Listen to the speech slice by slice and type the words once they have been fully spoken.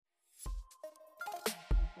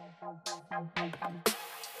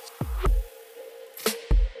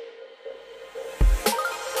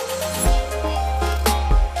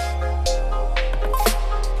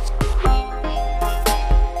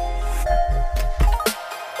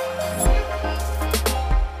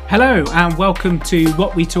Hello and welcome to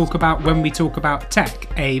What We Talk About When We Talk About Tech,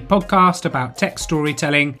 a podcast about tech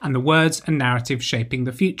storytelling and the words and narrative shaping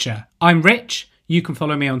the future. I'm Rich. You can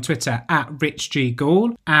follow me on Twitter at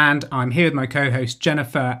RichGGaul, and I'm here with my co-host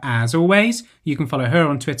Jennifer as always. You can follow her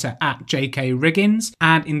on Twitter at JKRiggins.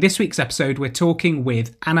 And in this week's episode, we're talking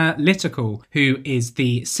with Anna Littlecool, who is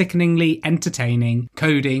the sickeningly entertaining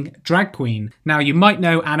coding drag queen. Now, you might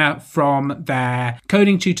know Anna from their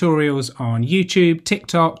coding tutorials on YouTube,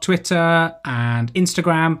 TikTok, Twitter, and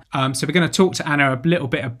Instagram. So we're going to talk to Anna a little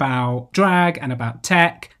bit about drag and about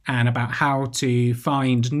tech, and about how to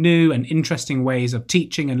find new and interesting ways of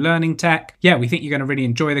teaching and learning tech. Yeah, we think you're going to really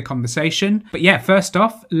enjoy the conversation. But yeah, first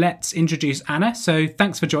off, let's introduce Anna. So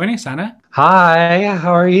thanks for joining us, Anna. Hi,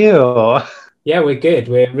 how are you? Yeah, we're good.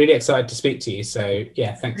 We're really excited to speak to you. So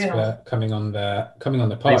yeah, thanks for coming on the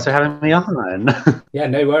pod. Thanks for having me on. Yeah,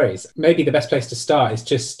 no worries. Maybe the best place to start is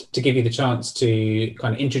just to give you the chance to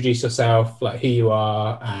kind of introduce yourself, like who you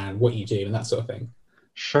are and what you do and that sort of thing.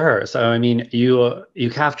 Sure. So, I mean, you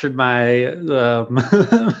captured my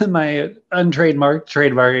my untrademarked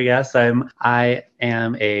trademark, I guess. I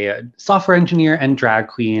am a software engineer and drag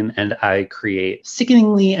queen, and I create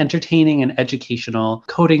sickeningly entertaining and educational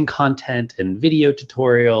coding content and video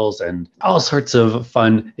tutorials and all sorts of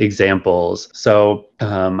fun examples. So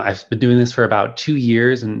I've been doing this for about 2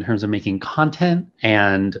 years in terms of making content,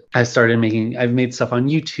 and I've made stuff on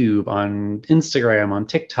YouTube, on Instagram, on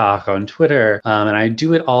TikTok, on Twitter, and I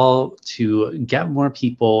do it all to get more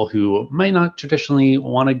people who might not traditionally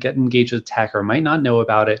want to get engaged with tech or might not know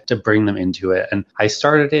about it to bring them into it. And I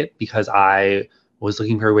started it because I was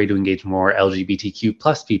looking for a way to engage more LGBTQ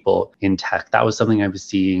plus people in tech. That was something I was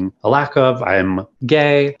seeing a lack of. I'm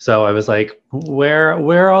gay. So I was like, where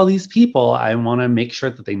are all these people? I want to make sure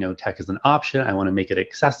that they know tech is an option. I want to make it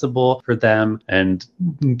accessible for them and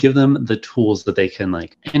give them the tools that they can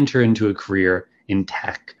like enter into a career in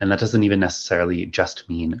tech. And that doesn't even necessarily just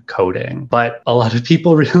mean coding. But a lot of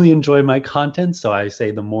people really enjoy my content. So I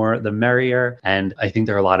say the more, the merrier. And I think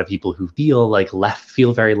there are a lot of people who feel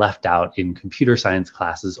very left out in computer science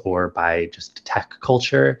classes or by just tech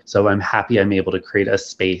culture. So I'm happy I'm able to create a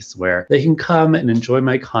space where they can come and enjoy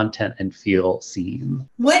my content and feel seen.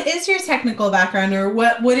 What is your technical background, or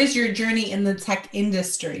what is your journey in the tech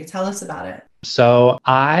industry? Tell us about it. So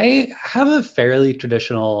I have a fairly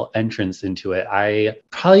traditional entrance into it. I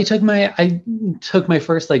took my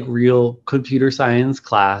first like real computer science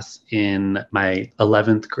class in my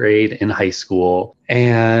 11th grade in high school.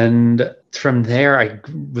 And from there, I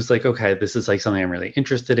was like, okay, this is like something I'm really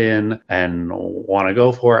interested in and want to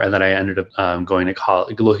go for. And then I ended up going to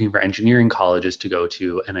college, looking for engineering colleges to go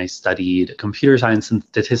to. And I studied computer science and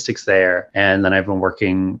statistics there. And then I've been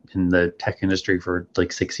working in the tech industry for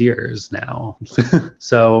like 6 years now.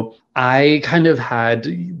 So I kind of had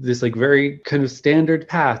this like very kind of standard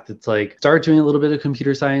path. It's like start doing a little bit of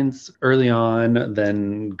computer science early on,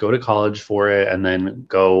 then go to college for it, and then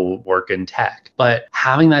go work in tech. But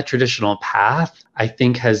having that traditional path, I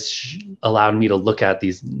think has allowed me to look at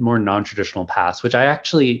these more non-traditional paths, which I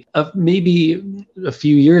actually, maybe a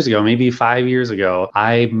few years ago, maybe 5 years ago,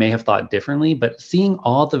 I may have thought differently. But seeing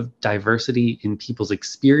all the diversity in people's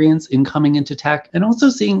experience in coming into tech, and also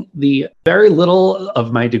seeing the very little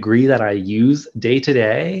of my degree that I use day to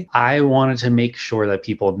day, I wanted to make sure that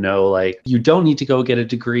people know, like, you don't need to go get a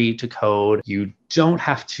degree to code. You don't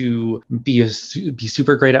have to be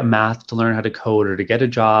super great at math to learn how to code or to get a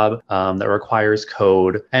job that requires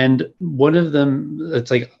code. And one of them,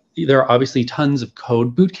 it's like, there are obviously tons of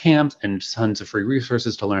code boot camps and tons of free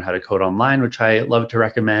resources to learn how to code online, which I love to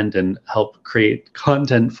recommend and help create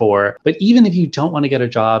content for. But even if you don't want to get a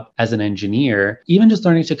job as an engineer, even just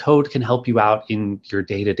learning to code can help you out in your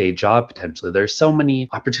day-to-day job potentially. There's so many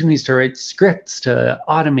opportunities to write scripts, to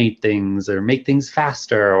automate things or make things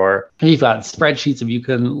faster, or you've got spreadsheets if you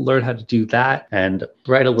can learn how to do that and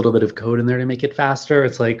write a little bit of code in there to make it faster.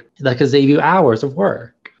 It's like that could save you hours of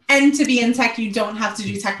work. And to be in tech, you don't have to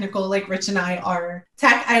do technical, like Rich and I are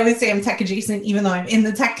tech. I always say I'm tech adjacent, even though I'm in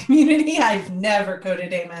the tech community. I've never coded a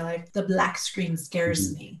day in my life. The black screen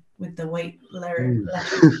scares me. with the white letter.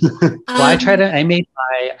 Well,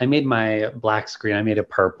 I made my black screen. I made it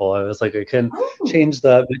purple. I was like, I couldn't change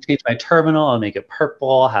my terminal. I'll make it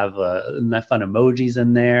purple. Have fun emojis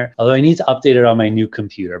in there. Although I need to update it on my new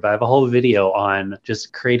computer. But I have a whole video on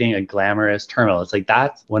just creating a glamorous terminal. It's like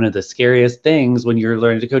that's one of the scariest things when you're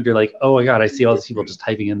learning to code. You're like, oh my god, I see all these people just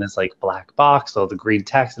typing in this like black box, all the green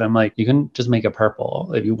text, and I'm like, you can just make it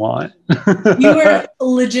purple if you want. You were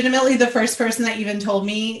legitimately the first person that even told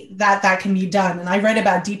me that that can be done. And I read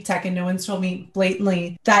about deep tech and no one's told me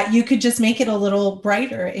blatantly that you could just make it a little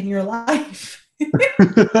brighter in your life.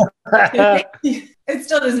 It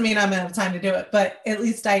still doesn't mean I'm gonna have time to do it, but at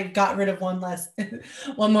least I got rid of one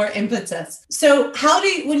more impetus. So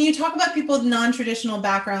when you talk about people with non-traditional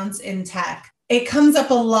backgrounds in tech, it comes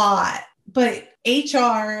up a lot, but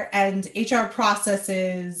HR and HR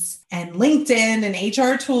processes and LinkedIn and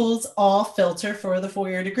HR tools all filter for the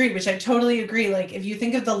 4-year degree, which I totally agree. Like if you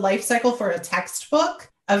think of the life cycle for a textbook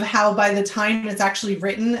of how by the time it's actually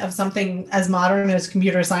written of something as modern as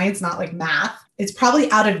computer science, not like math, it's probably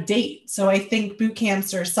out of date. So I think boot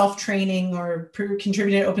camps or self-training or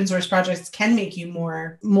contributed open source projects can make you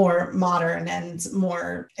more modern and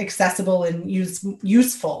more accessible and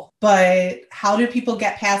useful. But how do people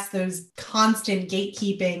get past those constant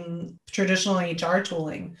gatekeeping traditional HR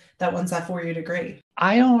tooling that wants that 4-year degree?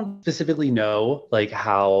 I don't specifically know like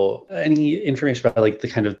how any information about like the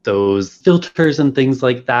kind of those filters and things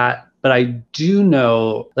like that. But I do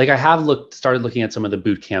know, like I have started looking at some of the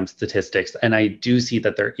bootcamp statistics, and I do see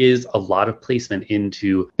that there is a lot of placement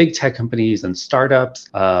into big tech companies and startups.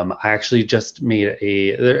 I actually just made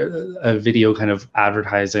a video kind of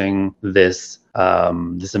advertising this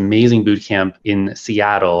amazing bootcamp in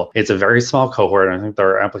Seattle. It's a very small cohort. I think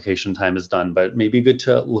their application time is done, but maybe good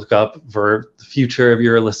to look up for the future if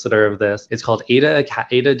you're a listener of this. It's called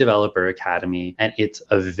Ada Developer Academy, and it's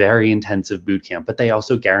a very intensive bootcamp, but they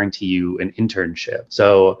also guarantee you an internship.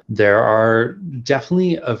 So there are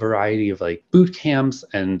definitely a variety of like boot camps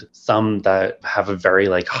and some that have a very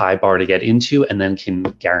like high bar to get into and then can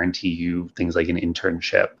guarantee you things like an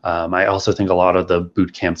internship. I also think a lot of the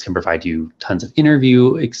boot camps can provide you tons of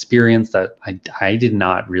interview experience that I did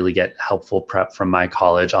not really get helpful prep from my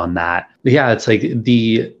college on that. But yeah, it's like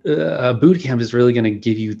the boot camp is really going to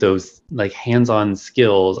give you those like hands-on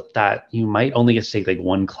skills that you might only get to take like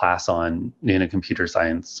one class on in a computer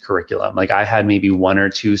science curriculum. Like I had maybe 1 or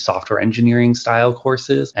 2 software engineering style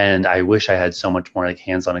courses, and I wish I had so much more like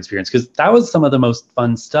hands-on experience because that was some of the most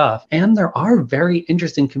fun stuff. And there are very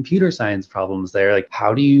interesting computer science problems there. Like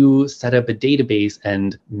how do you set up a database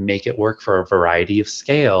and make it work for a variety of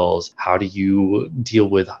scales? How do you deal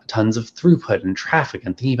with tons of throughput and traffic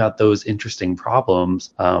and thinking about those interesting problems,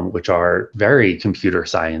 which are very computer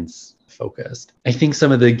science focused. I think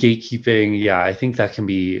some of the gatekeeping, I think that can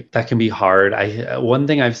be hard. One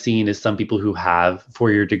thing I've seen is some people who have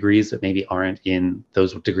 4-year degrees that maybe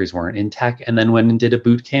those degrees weren't in tech and then went and did a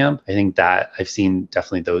boot camp. I think that I've seen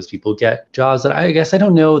definitely those people get jobs that I guess I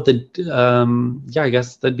don't know I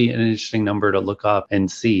guess that'd be an interesting number to look up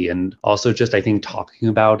and see. And also just I think talking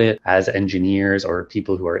about it as engineers or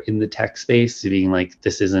people who are in the tech space, being like,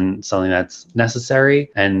 this isn't something that's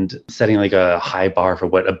necessary, and setting like a high bar for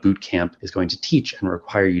what a boot camp is going to teach and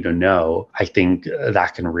require you to know, I think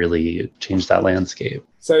that can really change that landscape.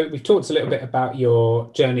 So we've talked a little bit about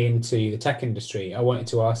your journey into the tech industry. I wanted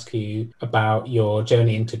to ask you about your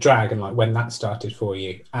journey into drag and like when that started for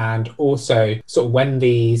you, and also sort of when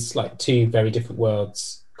these like 2 very different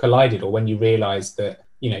worlds collided, or when you realized that,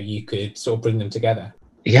 you could sort of bring them together.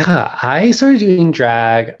 Yeah, I started doing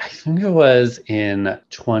drag, I think it was in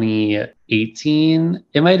 2018.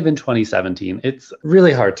 It might have been 2017. It's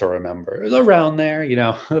really hard to remember. It was around there,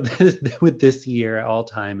 with this year, all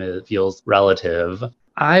time, it feels relative.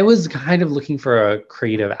 I was kind of looking for a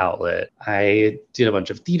creative outlet. I did a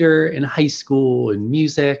bunch of theater in high school and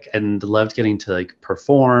music and loved getting to like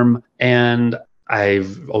perform. And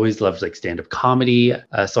I've always loved like stand-up comedy.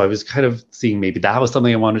 So I was kind of seeing maybe that was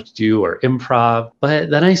something I wanted to do, or improv. But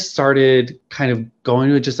then I started kind of going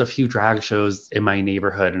to just a few drag shows in my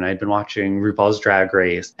neighborhood, and I'd been watching RuPaul's Drag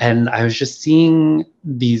Race. And I was just seeing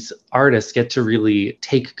these artists get to really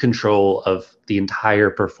take control of the entire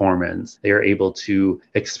performance. They are able to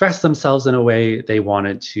express themselves in a way they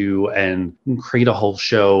wanted to and create a whole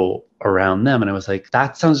show around them. And I was like,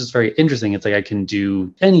 that sounds just very interesting. It's like I can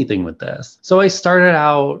do anything with this. So I started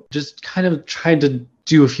out just kind of trying to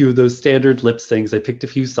do a few of those standard lip syncs. I picked a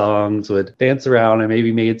few songs, would dance around. I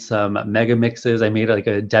maybe made some mega mixes. I made like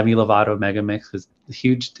a Demi Lovato mega mix, was a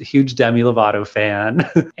huge Demi Lovato fan.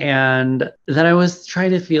 And then I was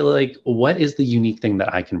trying to feel like, what is the unique thing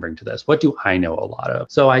that I can bring to this? What do I know a lot of?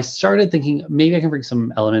 So I started thinking maybe I can bring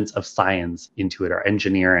some elements of science into it, or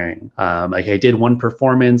engineering. Like I did one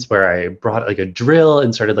performance where I brought like a drill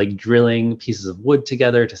and started like drilling pieces of wood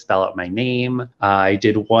together to spell out my name. I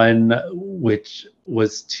did one which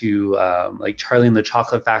was to like Charlie and the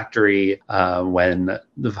Chocolate Factory, when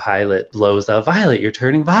the Violet blows up, Violet, you're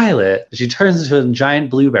turning violet. She turns into a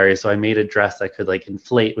giant blueberry. So I made a dress that could like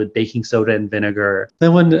inflate with baking soda and vinegar.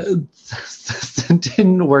 Then one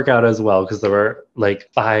didn't work out as well because there were like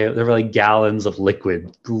gallons of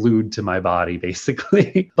liquid glued to my body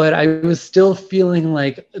basically. But I was still feeling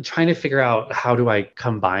like trying to figure out how do I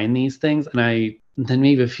combine these things. And then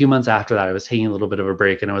maybe a few months after that, I was taking a little bit of a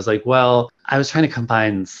break and I was like, well, I was trying to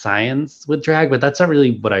combine science with drag, but that's not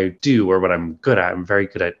really what I do or what I'm good at. I'm very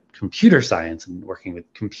good at computer science and working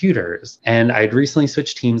with computers. And I'd recently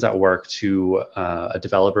switched teams at work to a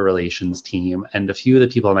developer relations team. And a few of the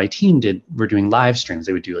people on my team were doing live streams.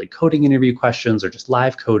 They would do like coding interview questions or just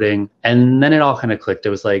live coding. And then it all kind of clicked.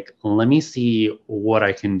 It was like, let me see what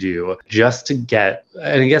I can do just to get,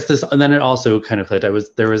 and I guess and then it also kind of clicked.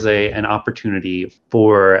 There was an opportunity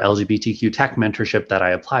for LGBTQ tech mentorship that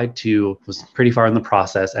I applied to, was pretty far in the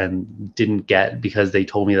process and didn't get because they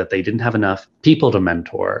told me that they didn't have enough people to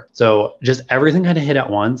mentor. So just everything kind of hit at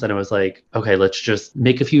once. And it was like, okay, let's just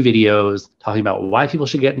make a few videos talking about why people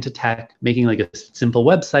should get into tech, making like a simple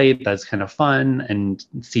website that's kind of fun and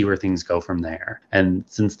see where things go from there. And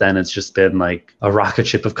since then, it's just been like a rocket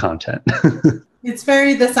ship of content. It's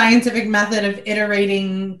very the scientific method of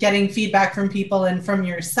iterating, getting feedback from people and from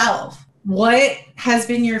yourself. What has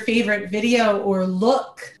been your favorite video or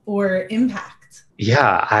look or impact?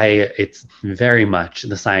 Yeah, it's very much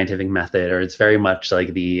the scientific method, or it's very much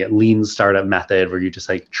like the lean startup method where you just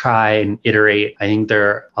like try and iterate. I think there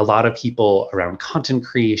are a lot of people around content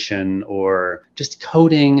creation or just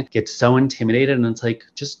coding get so intimidated, and it's like,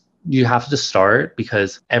 just you have to start,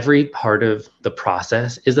 because every part of the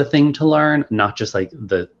process is a thing to learn, not just like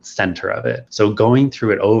the center of it. So going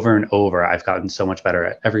through it over and over, I've gotten so much better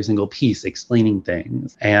at every single piece, explaining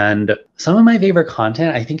things. And some of my favorite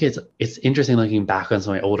content, I think it's interesting looking back on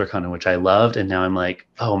some of my older content, which I loved. And now I'm like,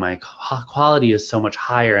 oh, my quality is so much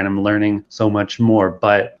higher and I'm learning so much more.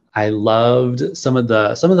 But I loved some of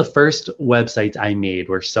the first websites I made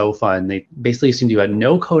were so fun. They basically assumed you had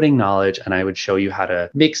no coding knowledge, and I would show you how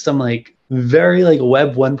to make some like very like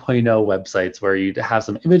web 1.0 websites where you'd have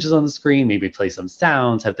some images on the screen, maybe play some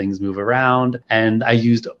sounds, have things move around. And I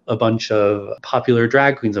used a bunch of popular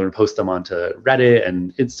drag queens and would post them onto Reddit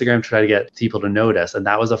and Instagram to try to get people to notice. And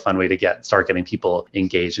that was a fun way to start getting people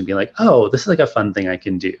engaged and being like, oh, this is like a fun thing I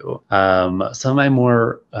can do. Some of my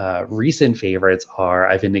more recent favorites are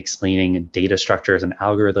I've been explaining data structures and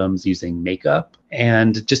algorithms using makeup,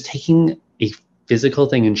 and just taking a physical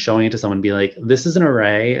thing and showing it to someone, be like, this is an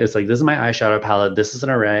array. It's like, this is my eyeshadow palette. This is an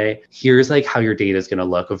array. Here's like how your data is going to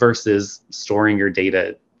look, versus storing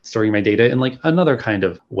my data in like another kind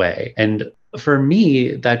of way. And for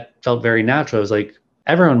me, that felt very natural. I was like,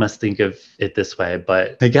 everyone must think of it this way,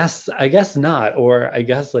 but I guess not. Or I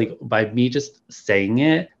guess like by me just saying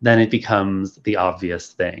it, then it becomes the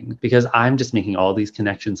obvious thing, because I'm just making all these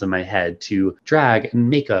connections in my head to drag and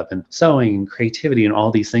makeup and sewing and creativity and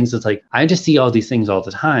all these things. It's like, I just see all these things all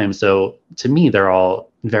the time. So to me, they're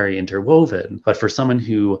all very interwoven. But for someone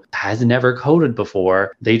who has never coded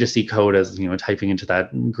before, they just see code as, typing into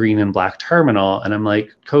that green and black terminal. And I'm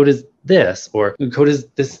like, code is this, or code is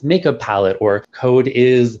this makeup palette, or code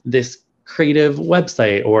is this creative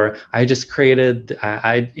website, or I just created,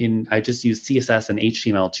 I just used CSS and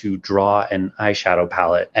HTML to draw an eyeshadow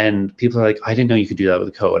palette. And people are like, I didn't know you could do that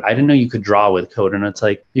with code. I didn't know you could draw with code. And it's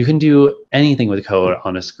like, you can do anything with code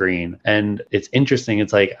on a screen. And it's interesting.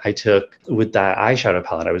 It's like, I took with that eyeshadow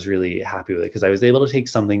palette, I was really happy with it because I was able to take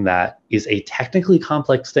something that is a technically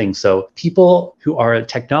complex thing. So people who are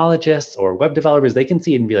technologists or web developers, they can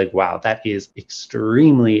see it and be like, wow, that is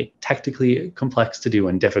extremely technically complex to do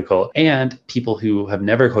and difficult. And people who have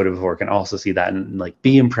never coded before can also see that and like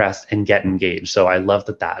be impressed and get engaged. So I love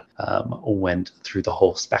that went through the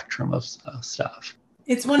whole spectrum of stuff.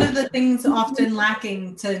 It's one of the things often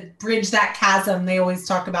lacking to bridge that chasm they always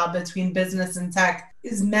talk about between business and tech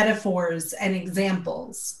is metaphors and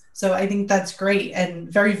examples. So I think that's great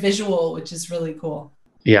and very visual, which is really cool.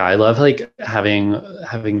 Yeah, I love like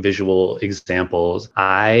having visual examples.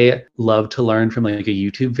 I love to learn from like a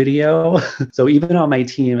YouTube video. So even on my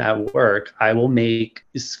team at work, I will make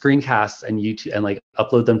screencasts and YouTube and like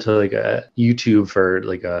upload them to like a YouTube for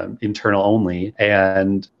like a internal only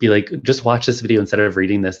and be like, just watch this video instead of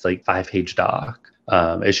reading this like 5-page doc.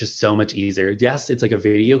 It's just so much easier. Yes, it's like a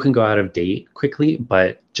video can go out of date quickly,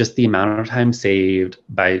 but just the amount of time saved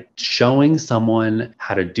by showing someone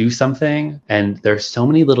how to do something. And there's so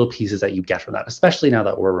many little pieces that you get from that, especially now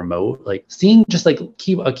that we're remote, like seeing just like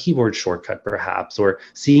a keyboard shortcut perhaps, or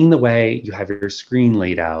seeing the way you have your screen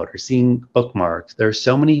laid out, or seeing bookmarks. There are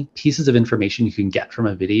so many pieces of information you can get from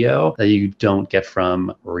a video that you don't get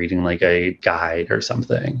from reading like a guide or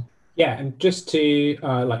something. Yeah, and just to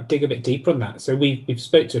like dig a bit deeper on that. So we've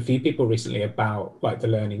spoke to a few people recently about like the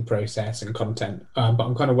learning process and content, but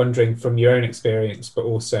I'm kind of wondering from your own experience, but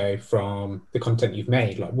also from the content you've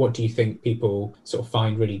made, like what do you think people sort of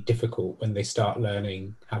find really difficult when they start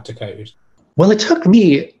learning how to code? Well, it took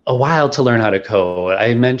me a while to learn how to code.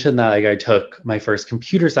 I mentioned that like I took my first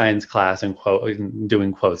computer science class and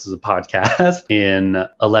doing quotes as a podcast in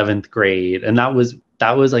 11th grade, and that was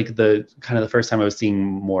like the kind of the first time I was seeing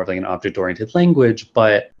more of like an object-oriented language.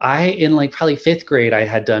 But in like probably 5th grade, I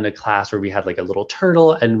had done a class where we had like a little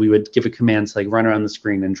turtle and we would give a command to like run around the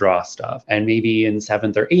screen and draw stuff. And maybe in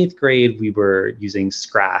 7th or 8th grade, we were using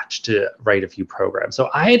Scratch to write a few programs. So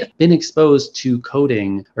I'd been exposed to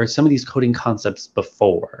coding or some of these coding concepts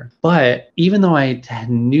before. But even though I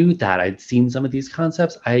knew that, I'd seen some of these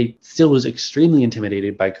concepts, I still was extremely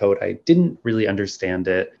intimidated by code. I didn't really understand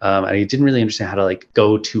it. I didn't really understand how to like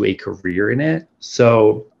go to a career in it.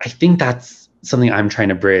 So I think that's something I'm trying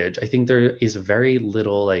to bridge. I think there is very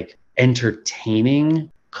little like entertaining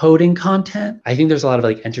coding content. I think there's a lot of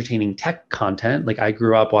like entertaining tech content. Like I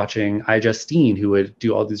grew up watching iJustine, who would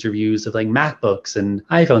do all these reviews of like MacBooks and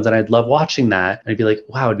iPhones, and I'd love watching that. And I'd be like,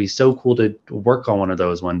 wow, it'd be so cool to work on one of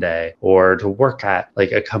those one day, or to work at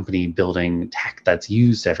like a company building tech that's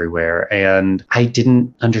used everywhere. And I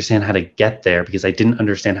didn't understand how to get there because I didn't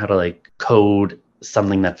understand how to like code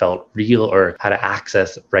something that felt real or how to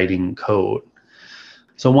access writing code.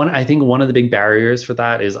 So I think one of the big barriers for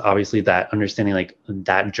that is obviously that understanding like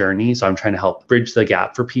that journey. So I'm trying to help bridge the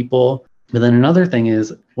gap for people. But then another thing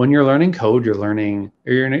is when you're learning code,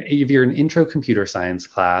 if you're in intro computer science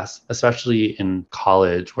class, especially in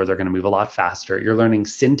college where they're going to move a lot faster, you're learning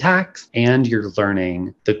syntax and you're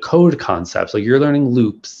learning the code concepts. Like you're learning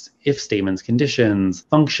loops, if statements, conditions,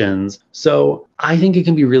 functions. So I think it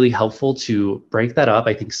can be really helpful to break that up.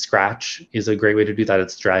 I think Scratch is a great way to do that.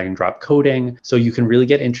 It's drag and drop coding. So you can really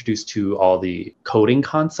get introduced to all the coding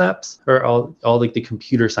concepts, or all like the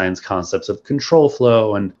computer science concepts of control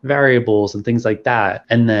flow and variables and things like that.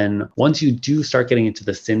 And then once you do start getting into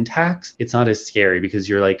the syntax, it's not as scary because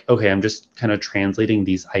you're like, okay, I'm just kind of translating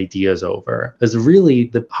these ideas over. Because really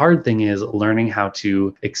the hard thing is learning how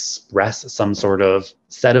to express some sort of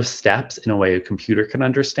set of steps in a way a computer can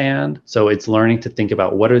understand. So it's learning to think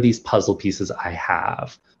about what are these puzzle pieces I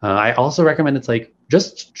have. I also recommend it's like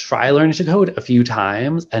just try learning to code a few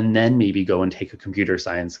times and then maybe go and take a computer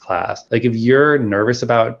science class. Like if you're nervous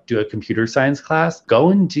about do a computer science class, go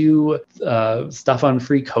and do stuff on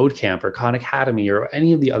Free Code Camp or Khan Academy or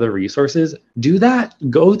any of the other resources. Do that,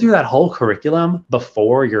 go through that whole curriculum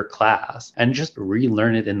before your class and just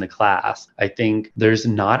relearn it in the class. I think there's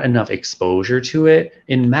not enough exposure to it.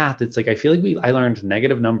 In math, it's like, I feel like I learned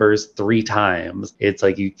negative numbers 3 times. It's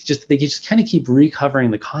like you just kind of keep recovering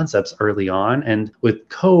the concepts early on. And with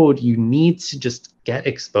code, you need to just get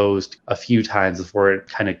exposed a few times before it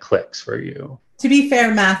kind of clicks for you. To be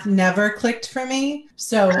fair, math never clicked for me.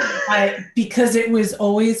 So because it was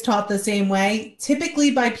always taught the same way, typically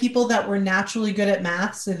by people that were naturally good at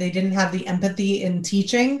math, so they didn't have the empathy in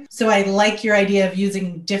teaching. So I like your idea of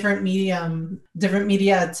using different media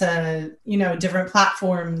to, different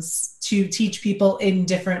platforms to teach people in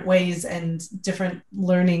different ways and different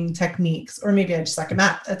learning techniques. Or maybe I just suck at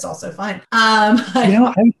math. That's also fine.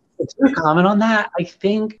 To comment on that, I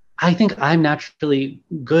think I'm naturally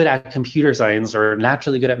good at computer science or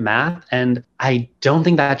naturally good at math, and I don't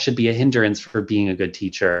think that should be a hindrance for being a good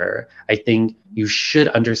teacher. I think you should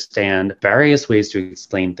understand various ways to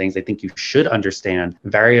explain things. I think you should understand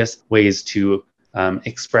various ways to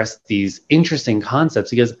express these interesting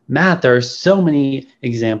concepts, because math, there are so many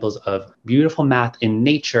examples of beautiful math in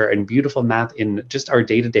nature and beautiful math in just our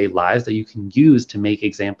day-to-day lives that you can use to make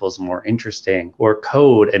examples more interesting, or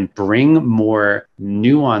code and bring more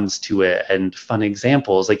nuance to it and fun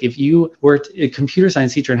examples. Like if you were a computer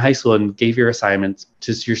science teacher in high school and gave your assignments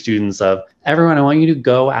to your students of, everyone, I want you to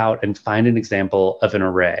go out and find an example of an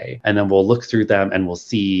array, and then we'll look through them and we'll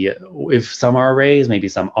see if some are arrays, maybe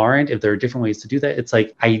some aren't, if there are different ways to do that. It's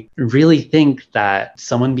like, I really think that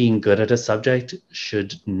someone being good at a subject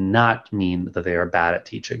should not mean that they are bad at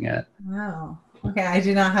teaching it. Wow. Okay, I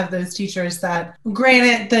did not have those teachers that,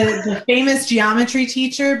 granted, the famous geometry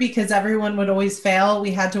teacher, because everyone would always fail, we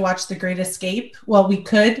had to watch The Great Escape. Well, we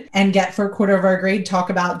could, and get for a quarter of our grade, talk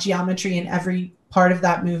about geometry in every part of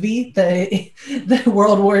that movie, the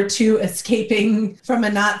World War II escaping from a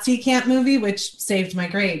Nazi camp movie, which saved my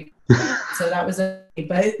grade. So that was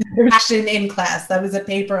but action in class, that was a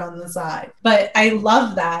paper on the side. But I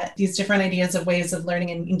love that, these different ideas of ways of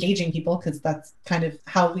learning and engaging people, because that's kind of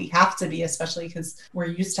how we have to be, especially because we're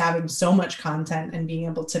used to having so much content and being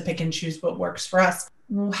able to pick and choose what works for us.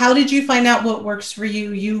 How did you find out what works for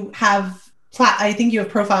you? You have I think you have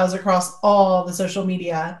profiles across all the social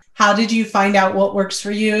media. How did you find out what works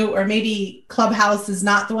for you? Or maybe Clubhouse is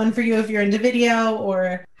not the one for you if you're into video,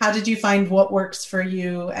 or how did you find what works for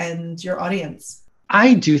you and your audience?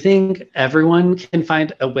 I do think everyone can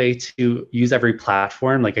find a way to use every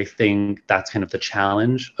platform. Like, I think that's kind of the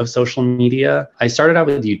challenge of social media. I started out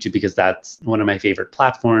with YouTube because that's one of my favorite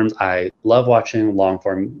platforms. I love watching long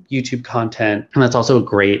form YouTube content. And that's also a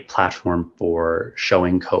great platform for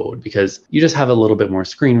showing code because you just have a little bit more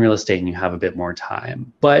screen real estate and you have a bit more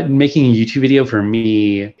time. But making a YouTube video for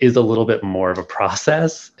me is a little bit more of a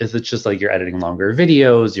process. It's just like you're editing longer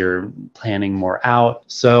videos, you're planning more out.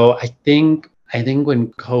 So I think when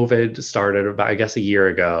COVID started about, I guess, a year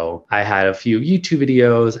ago, I had a few YouTube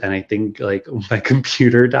videos and I think like my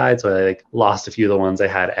computer died. So I like lost a few of the ones I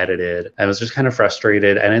had edited. I was just kind of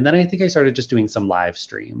frustrated. And then I think I started just doing some live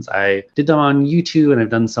streams. I did them on YouTube and I've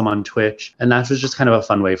done some on Twitch. And that was just kind of a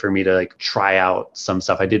fun way for me to like try out some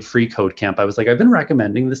stuff. I did Free Code Camp. I was like, I've been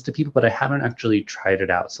recommending this to people, but I haven't actually tried it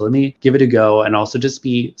out. So let me give it a go. And also just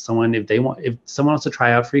be someone, if someone wants to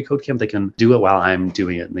try out Free Code Camp, they can do it while I'm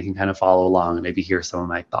doing it and they can kind of follow along and maybe hear some of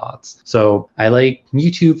my thoughts. So I like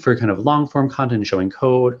YouTube for kind of long form content, showing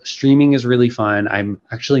code. Streaming is really fun. I'm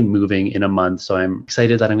actually moving in a month, so I'm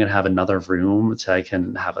excited that I'm going to have another room so I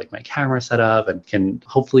can have like my camera set up and can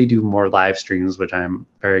hopefully do more live streams, which I'm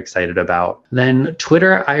very excited about. Then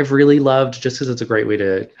Twitter, I've really loved just because it's a great way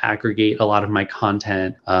to aggregate a lot of my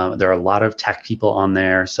content. There are a lot of tech people on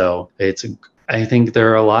there, so I think there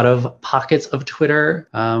are a lot of pockets of Twitter,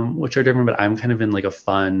 which are different, but I'm kind of in like a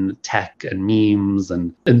fun tech and memes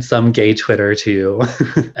and some gay Twitter too.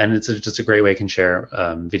 And it's just a great way I can share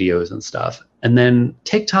videos and stuff. And then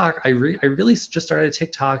TikTok, I really just started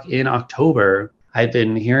TikTok in October. I've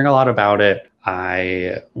been hearing a lot about it.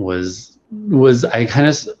 I was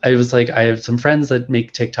like, I have some friends that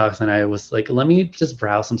make TikToks and I was like, let me just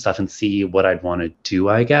browse some stuff and see what I'd want to do,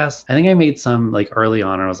 I guess. I think I made some like early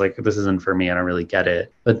on and I was like, this isn't for me. I don't really get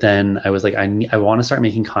it. But then I was like, I want to start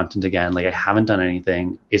making content again. Like I haven't done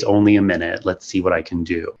anything. It's only a minute. Let's see what I can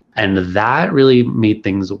do. And that really made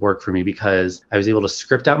things work for me because I was able to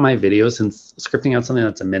script out my videos, since scripting out something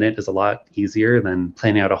that's a minute is a lot easier than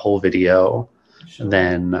planning out a whole video. Sure.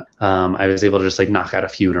 Then I was able to just like knock out a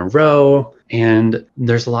few in a row. And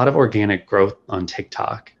there's a lot of organic growth on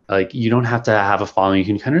TikTok. Like you don't have to have a following. You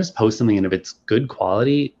can kind of just post something, and if it's good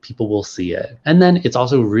quality, people will see it. And then it's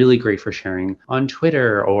also really great for sharing on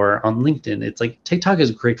Twitter or on LinkedIn. It's like TikTok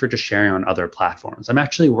is great for just sharing on other platforms. I'm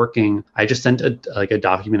actually I just sent a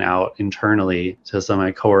document out internally to some of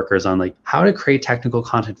my coworkers on like how to create technical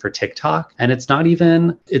content for TikTok. And it's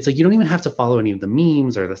like you don't even have to follow any of the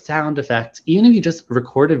memes or the sound effects. Even if you just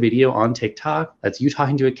record a video on TikTok, that's you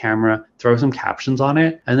talking to a camera, throw some captions on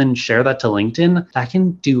it, and then share that to LinkedIn, that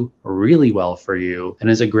can do really well for you and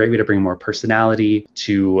is a great way to bring more personality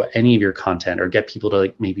to any of your content or get people to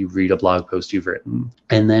like maybe read a blog post you've written.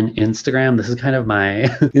 And then Instagram, this is kind of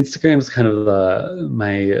Instagram is kind of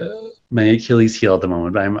my Achilles heel at the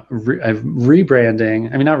moment, but I'm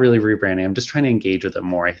rebranding. I mean, not really rebranding. I'm just trying to engage with it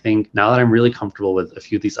more. I think now that I'm really comfortable with a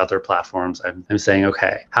few of these other platforms, I'm saying,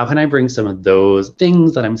 okay, how can I bring some of those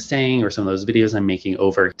things that I'm saying or some of those videos I'm making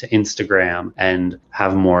over to Instagram and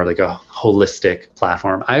have more like a holistic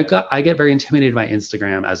platform? I get very intimidated by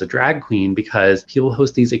Instagram as a drag queen because people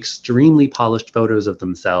post these extremely polished photos of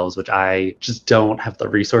themselves, which I just don't have the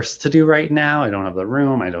resources to do right now. I don't have the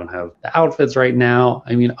room. I don't have the outfits right now.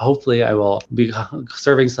 I mean, hopefully hopefully I will be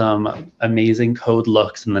serving some amazing code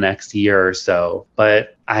looks in the next year or so.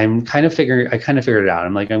 But I kind of figured it out.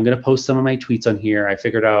 I'm like, I'm going to post some of my tweets on here. I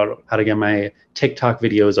figured out how to get my TikTok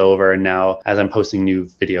videos over. And now as I'm posting new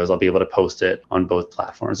videos, I'll be able to post it on both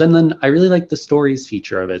platforms. And then I really like the stories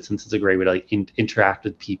feature of it, since it's a great way to like interact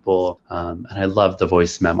with people. And I love the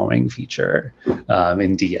voice memoing feature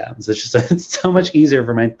in DMs. It's so much easier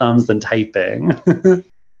for my thumbs than typing.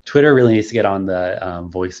 Twitter really needs to get on the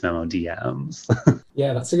voice memo DMs.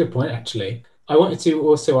 Yeah, that's a good point, actually. I wanted to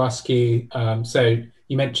also ask you, so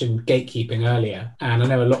you mentioned gatekeeping earlier, and I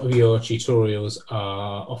know a lot of your tutorials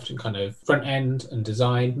are often kind of front end and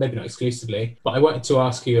design, maybe not exclusively, but I wanted to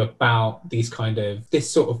ask you about this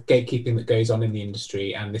sort of gatekeeping that goes on in the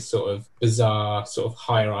industry, and this sort of bizarre sort of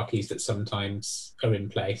hierarchies that sometimes are in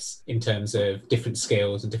place in terms of different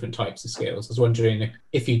skills and different types of skills. I was wondering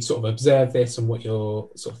if you'd sort of observed this and what your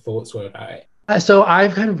sort of thoughts were about it. So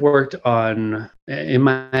I've kind of worked on, in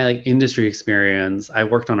my like industry experience, I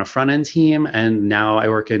worked on a front end team, and now I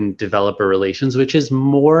work in developer relations, which is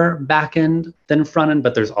more back end than front end,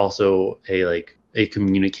 but there's also a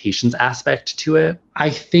communications aspect to it. I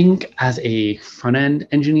think as a front end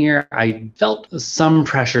engineer, I felt some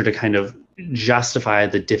pressure to kind of justify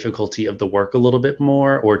the difficulty of the work a little bit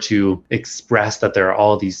more, or to express that there are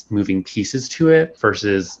all these moving pieces to it,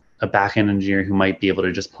 versus a backend engineer who might be able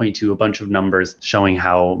to just point to a bunch of numbers showing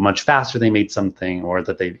how much faster they made something, or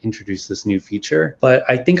that they've introduced this new feature. But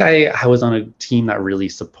I think I was on a team that really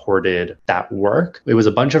supported that work. It was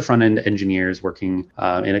a bunch of front-end engineers working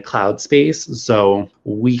in a cloud space. So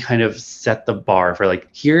we kind of set the bar for like,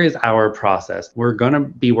 here is our process. We're going to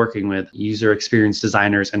be working with user experience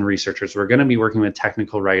designers and researchers. We're going to be working with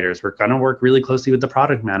technical writers. We're going to work really closely with the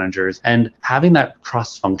product managers. And having that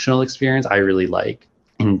cross-functional experience, I really like.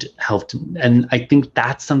 And helped. And I think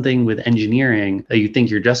that's something with engineering that you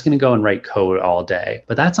think you're just going to go and write code all day.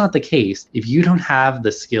 But that's not the case. If you don't have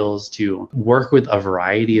the skills to work with a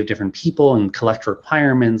variety of different people and collect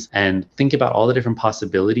requirements and think about all the different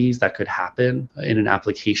possibilities that could happen in an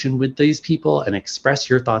application with these people and express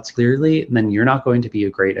your thoughts clearly, then you're not going to be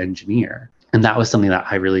a great engineer. And that was something that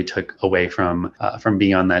I really took away from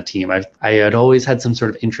being on that team. I had always had some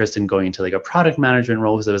sort of interest in going into like a product management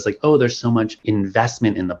role, because I was like, oh, there's so much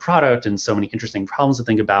investment in the product and so many interesting problems to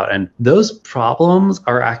think about. And those problems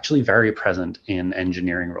are actually very present in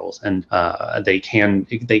engineering roles. And they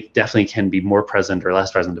definitely can be more present or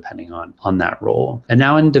less present depending on that role. And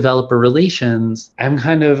now in developer relations, I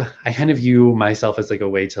kind of view myself as like a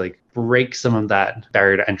way to like break some of that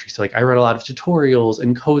barrier to entry. So like I read a lot of tutorials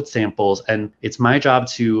and code samples, and it's my job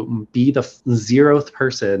to be the 0th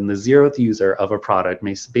person, the 0th user of a product,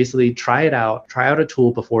 basically try out a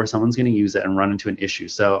tool before someone's going to use it and run into an issue.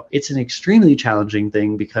 So it's an extremely challenging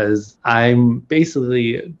thing, because I'm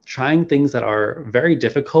basically trying things that are very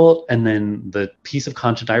difficult, and then the piece of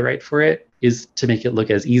content I write for it is to make it look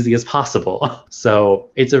as easy as possible. So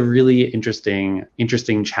it's a really interesting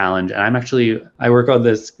challenge. And I work on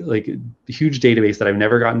this like huge database that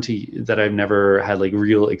I've never had like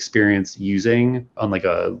real experience using on like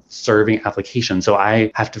a serving application. So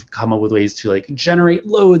I have to come up with ways to like generate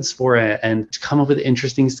loads for it and to come up with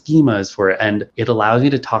interesting schemas for it. And it allows me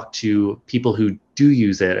to talk to people who do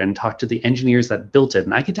use it and talk to the engineers that built it.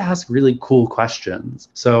 And I get to ask really cool questions.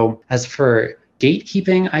 So as for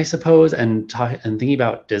gatekeeping, I suppose, and thinking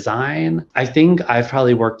about design, I think I've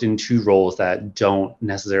probably worked in 2 roles that don't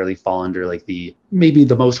necessarily fall under like maybe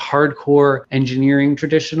the most hardcore engineering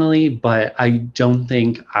traditionally, but I don't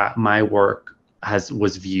think my work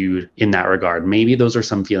was viewed in that regard. Maybe those are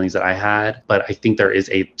some feelings that I had, but I think there is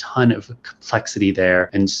a ton of complexity there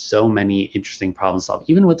and so many interesting problems solved.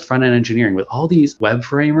 Even with front-end engineering, with all these web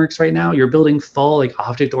frameworks right now, you're building full like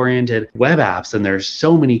object-oriented web apps, and there's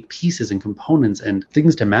so many pieces and components and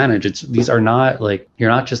things to manage. These are not like, you're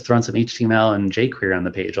not just throwing some HTML and jQuery on the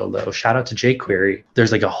page, although shout out to jQuery.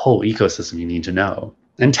 There's like a whole ecosystem you need to know.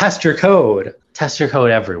 And test your code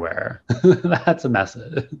everywhere. That's a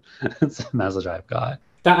message. That's a message I've got.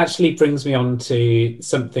 That actually brings me on to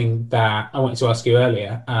something that I wanted to ask you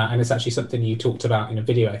earlier. And it's actually something you talked about in a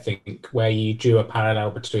video, I think, where you drew a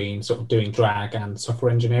parallel between sort of doing drag and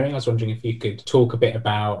software engineering. I was wondering if you could talk a bit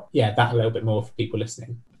about, that a little bit more for people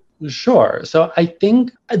listening. Sure. So I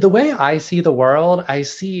think the way I see the world, I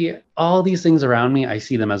see all these things around me, I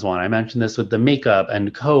see them as one. I mentioned this with the makeup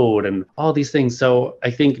and code and all these things. So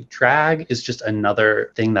I think drag is just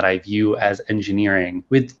another thing that I view as engineering.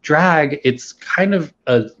 With drag, it's kind of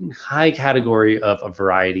a high category of a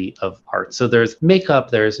variety of art. So there's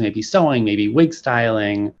makeup, there's maybe sewing, maybe wig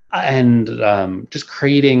styling, and just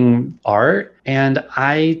creating art. And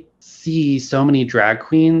I see so many drag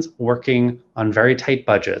queens working on very tight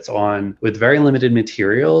budgets, with very limited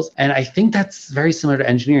materials. And I think that's very similar to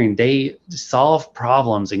engineering. They solve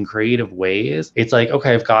problems in creative ways. It's like,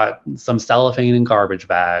 okay, I've got some cellophane and garbage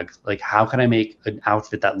bags. Like, how can I make an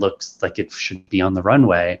outfit that looks like it should be on the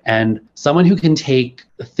runway? And someone who can take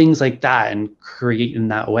things like that and create in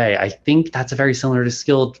that way, I think that's a very similar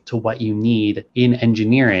skill to what you need in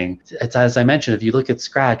engineering. It's, as I mentioned, if you look at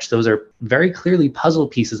Scratch, those are very clearly puzzle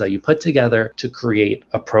pieces that you put together to create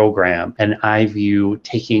a program. And I view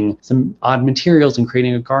taking some odd materials and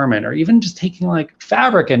creating a garment, or even just taking like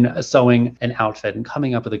fabric and sewing an outfit and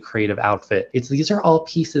coming up with a creative outfit. These are all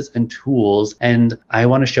pieces and tools. And I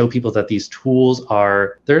want to show people that these tools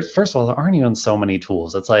first of all, there aren't even so many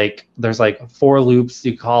tools. It's like, there's like for loops,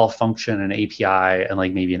 you call a function an API, and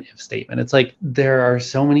like maybe an if statement. It's like, there are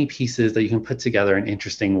so many pieces that you can put together in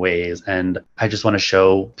interesting ways. And I just want to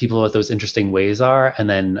show people what those interesting ways are, and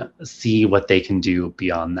then see what they can do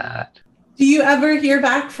beyond that. Do you ever hear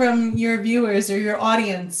back from your viewers or your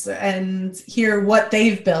audience and hear what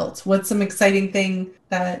they've built? What's some exciting thing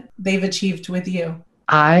that they've achieved with you?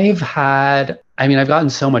 I've gotten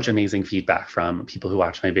so much amazing feedback from people who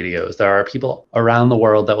watch my videos. There are people around the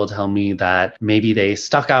world that will tell me that maybe they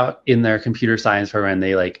stuck out in their computer science program and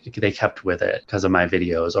they kept with it because of my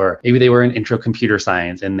videos, or maybe they were in intro computer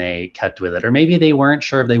science and they kept with it, or maybe they weren't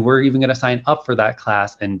sure if they were even going to sign up for that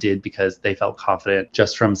class and did because they felt confident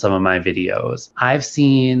just from some of my videos. I've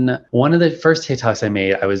seen one of the first TikToks I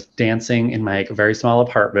made, I was dancing in my very small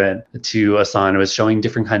apartment to a song. I was showing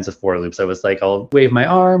different kinds of for loops. I was like, I'll wave my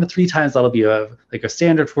arm 3 times, that'll be a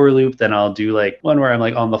standard for loop. Then I'll do like one where I'm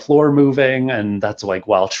like on the floor moving, and that's like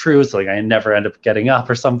while true, so like I never end up getting up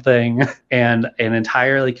or something. And an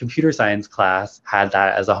entire like computer science class had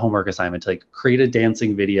that as a homework assignment to like create a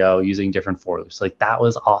dancing video using different for loops. Like that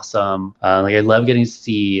was awesome. I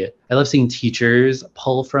love seeing teachers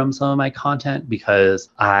pull from some of my content, because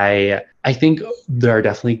I think there are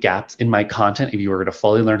definitely gaps in my content. If you were going to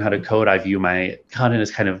fully learn how to code, I view my content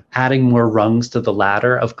as kind of adding more rungs to the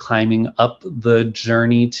ladder of climbing up the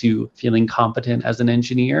journey to feeling competent as an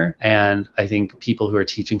engineer. And I think people who are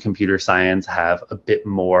teaching computer science have a bit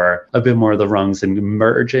more of the rungs, and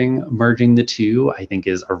merging the two, I think,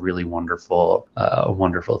 is a really wonderful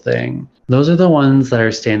thing. Those are the ones that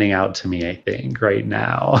are standing out to me, I think, right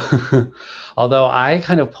now. Although I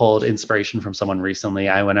kind of pulled inspiration from someone recently.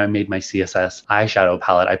 When I made my CSS eyeshadow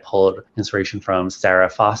palette, I pulled inspiration from Sarah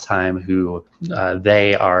Fostheim, who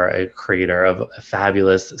they are a creator of a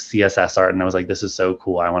fabulous CSS art. And I was like, this is so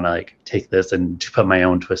cool. I want to like take this and put my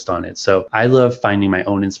own twist on it. So I love finding my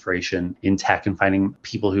own inspiration in tech and finding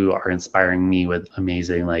people who are inspiring me with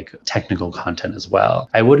amazing like technical content as well.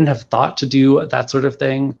 I wouldn't have thought to do that sort of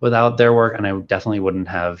thing without their work, and I definitely wouldn't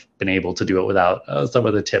have been able to do it without some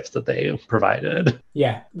of the tips that they provided.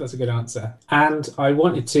 Yeah, that's a good answer. And I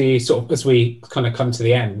wanted to sort of, as we kind of come to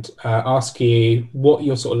the end, ask you what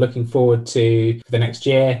you're sort of looking forward to for the next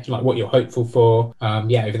year, like what you're hopeful for, over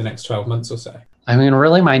the next 12 months or so. I mean,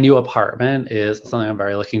 really, my new apartment is something I'm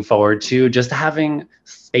very looking forward to. Just having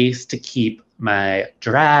space to keep my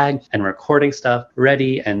drag and recording stuff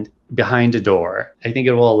ready and behind a door. I think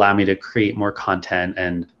it will allow me to create more content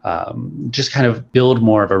and just kind of build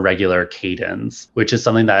more of a regular cadence, which is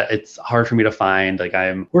something that it's hard for me to find. Like,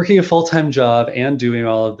 I'm working a full-time job and doing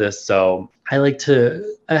all of this, so I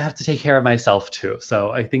have to take care of myself too.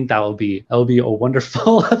 So I think that will be a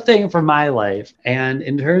wonderful thing for my life. And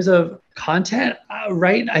in terms of content,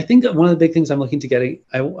 right? I think that one of the big things I'm looking to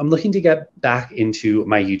get back into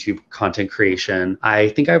my YouTube content creation. I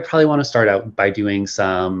think I probably want to start out by doing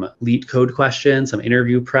some lead code questions, some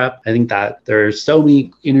interview prep. I think that there's so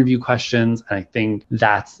many interview questions, and I think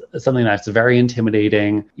that's something that's very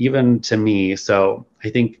intimidating, even to me. So I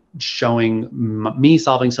think showing me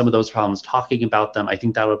solving some of those problems, talking about them, I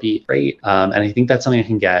think that would be great. And I think that's something I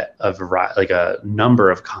can get a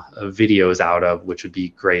number of videos out of, which would be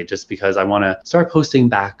great, just because I want to start posting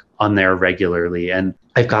back on there regularly. And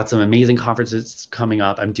I've got some amazing conferences coming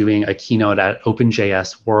up. I'm doing a keynote at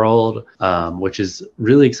OpenJS World, which is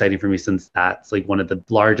really exciting for me, since that's like one of the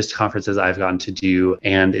largest conferences I've gotten to do,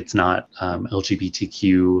 and it's not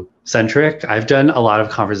LGBTQ centric. I've done a lot of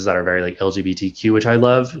conferences that are very like LGBTQ, which I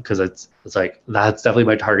love, because it's like, that's definitely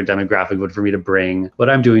my target demographic. But for me to bring what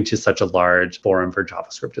I'm doing to such a large forum for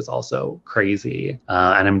JavaScript is also crazy.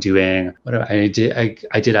 And I'm doing I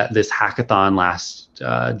did at this hackathon last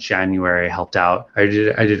January. Helped out. I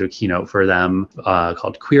did a keynote for them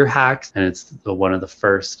called Queer Hacks, and it's one of the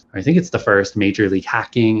first, I think it's the first major league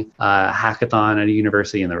hacking hackathon at a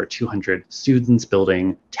university, and there were 200 students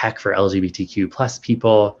building tech for LGBTQ plus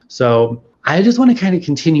people. So I just want to kind of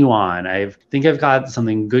continue on. I think I've got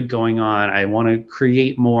something good going on. I want to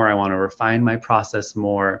create more. I want to refine my process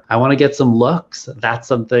more. I want to get some looks. That's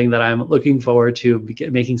something that I'm looking forward to,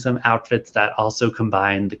 making some outfits that also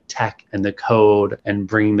combine the tech and the code and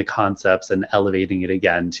bringing the concepts and elevating it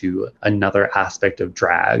again to another aspect of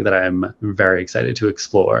drag that I'm very excited to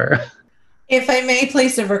explore. If I may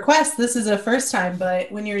place a request, this is a first time,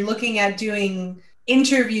 but when you're looking at doing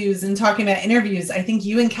interviews and talking about interviews, I think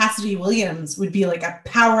you and Cassidy Williams would be like a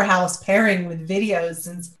powerhouse pairing with videos,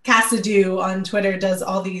 since Cassidy on Twitter does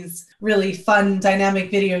all these really fun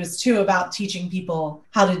dynamic videos too about teaching people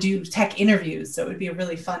how to do tech interviews. So it would be a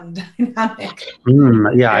really fun dynamic.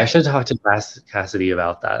 Yeah, I should talk to Cassidy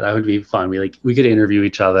about that. That would be fun. We could interview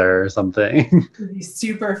each other or something. It would be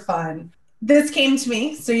super fun. This came to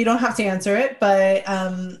me, so you don't have to answer it, but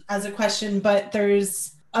as a question, but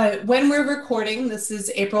there's when we're recording, this is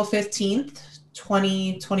April 15th,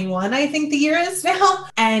 2021, I think the year is now.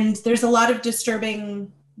 And there's a lot of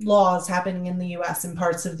disturbing laws happening in the US and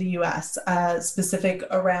parts of the US, specific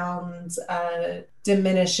around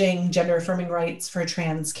diminishing gender affirming rights for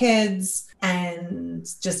trans kids, and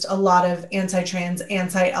just a lot of anti-trans,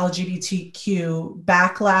 anti-LGBTQ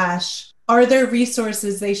backlash. Are there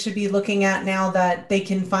resources they should be looking at now that they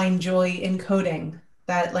can find joy in coding?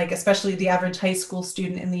 That, like, especially the average high school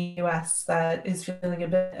student in the US that is feeling a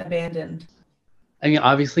bit abandoned? I mean,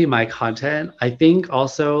 obviously my content, I think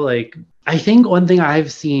also I think one thing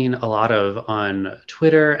I've seen a lot of on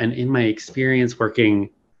Twitter and in my experience working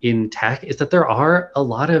in tech is that there are a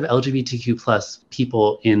lot of LGBTQ plus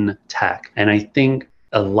people in tech. And I think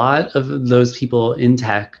a lot of those people in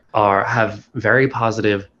tech have very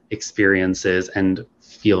positive experiences and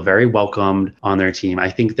feel very welcomed on their team. I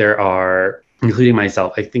think there are, including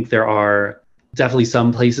myself, I think there are definitely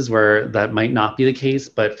some places where that might not be the case,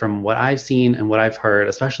 but from what I've seen and what I've heard,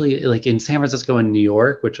 especially like in San Francisco and New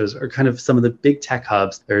York, which are kind of some of the big tech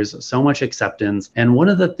hubs, there's so much acceptance. And one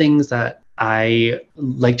of the things that I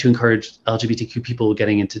like to encourage LGBTQ people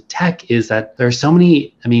getting into tech is that there are so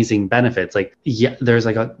many amazing benefits. Like, yeah, there's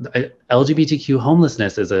like LGBTQ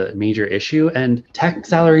homelessness is a major issue, and tech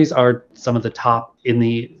salaries are some of the top in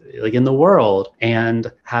the world,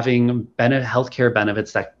 and having healthcare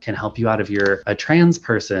benefits that can help you out if you're a trans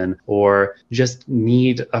person or just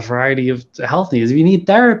need a variety of health needs. If you need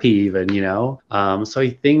therapy even, So I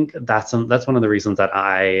think that's one of the reasons that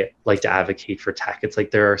I like to advocate for tech. It's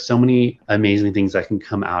like there are so many amazing things that can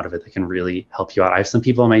come out of it that can really help you out. I have some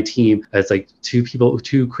people on my team, it's like two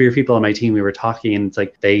queer people on my team, we were talking, and it's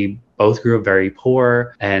like they both grew up very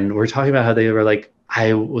poor, and we're talking about how they were like,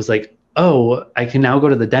 I was like, oh, I can now go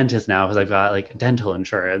to the dentist now because I've got like dental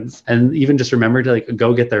insurance, and even just remember to like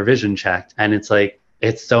go get their vision checked. And it's like,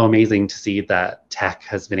 it's so amazing to see that tech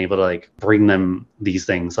has been able to like bring them these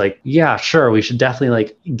things. Like, yeah, sure, we should definitely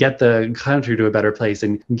like get the country to a better place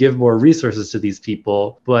and give more resources to these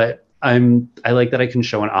people. But I like that I can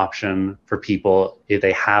show an option for people if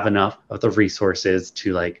they have enough of the resources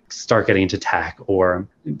to like start getting into tech, or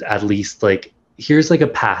at least like, here's like a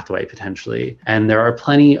pathway potentially. And there are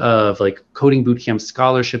plenty of like coding bootcamp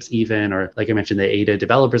scholarships even, or like I mentioned, the Ada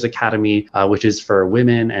Developers Academy, which is for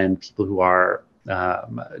women and people who are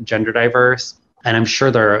gender diverse. And I'm sure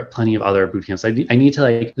there are plenty of other bootcamps. I need to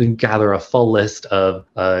like gather a full list of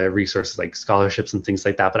resources like scholarships and things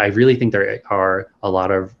like that. But I really think there are a lot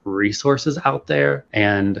of resources out there.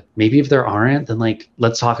 And maybe if there aren't, then like,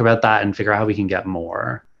 let's talk about that and figure out how we can get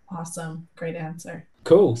more. Awesome. Great answer.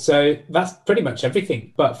 Cool. So that's pretty much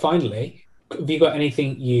everything. But finally, have you got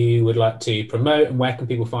anything you would like to promote, and where can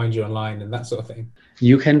people find you online and that sort of thing?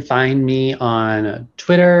 You can find me on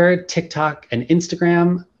Twitter, TikTok, and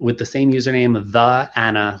Instagram with the same username, The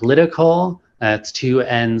Analytical. That's 2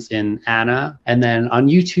 N's in Anna. And then on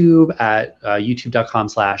YouTube at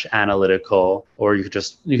youtube.com/analytical, or you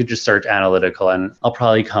could just search analytical and I'll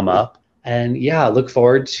probably come up. And yeah, look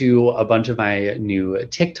forward to a bunch of my new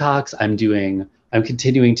TikToks. I'm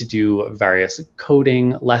continuing to do various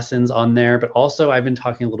coding lessons on there, but also I've been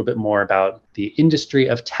talking a little bit more about the industry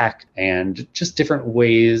of tech and just different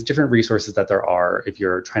ways, different resources that there are if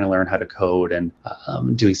you're trying to learn how to code, and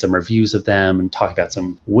doing some reviews of them and talking about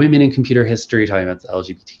some women in computer history, talking about the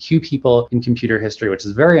LGBTQ people in computer history, which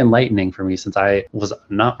is very enlightening for me since I was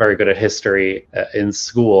not very good at history in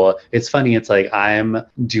school. It's funny, it's like I'm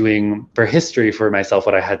doing for history for myself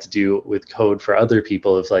what I had to do with code for other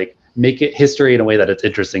people. It's like, make it history in a way that it's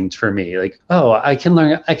interesting for me. Like, oh, I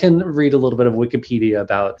can read a little bit of Wikipedia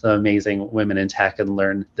about the amazing women in tech and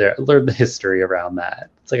learn the history around that.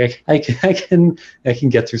 It's like I can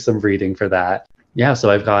get through some reading for that. Yeah, so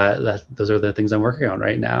I've got that. Those are the things I'm working on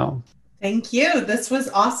right now. Thank you. This was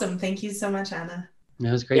awesome. Thank you so much, Anna. It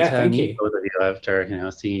was great to meet both of you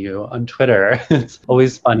after, seeing you on Twitter. It's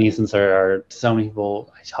always funny since there are so many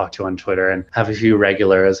people I talk to on Twitter and have a few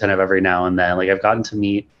regulars kind of every now and then. Like I've gotten to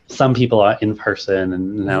meet some people in person,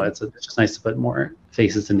 and now it's just nice to put more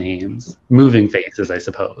faces to names, moving faces, I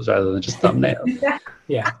suppose, rather than just thumbnails.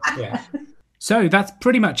 Yeah. So that's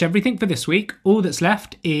pretty much everything for this week. All that's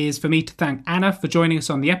left is for me to thank Anna for joining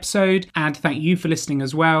us on the episode, and thank you for listening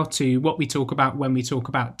as well to What We Talk About When We Talk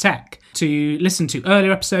About Tech. To listen to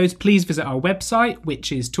earlier episodes, please visit our website,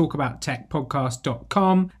 which is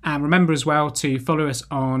talkabouttechpodcast.com. And remember as well to follow us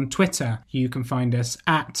on Twitter. You can find us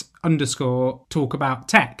at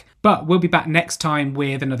 _talkabouttech. But we'll be back next time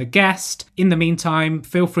with another guest. In the meantime,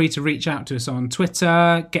 feel free to reach out to us on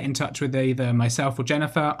Twitter, get in touch with either myself or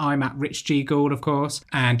Jennifer. I'm at Rich G. Gould, of course,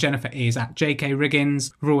 and Jennifer is at JK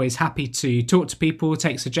Riggins. We're always happy to talk to people,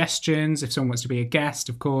 take suggestions. If someone wants to be a guest,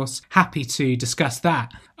 of course, happy to discuss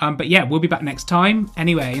that. But yeah, we'll be back next time.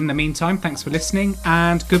 Anyway, in the meantime, thanks for listening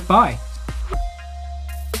and goodbye.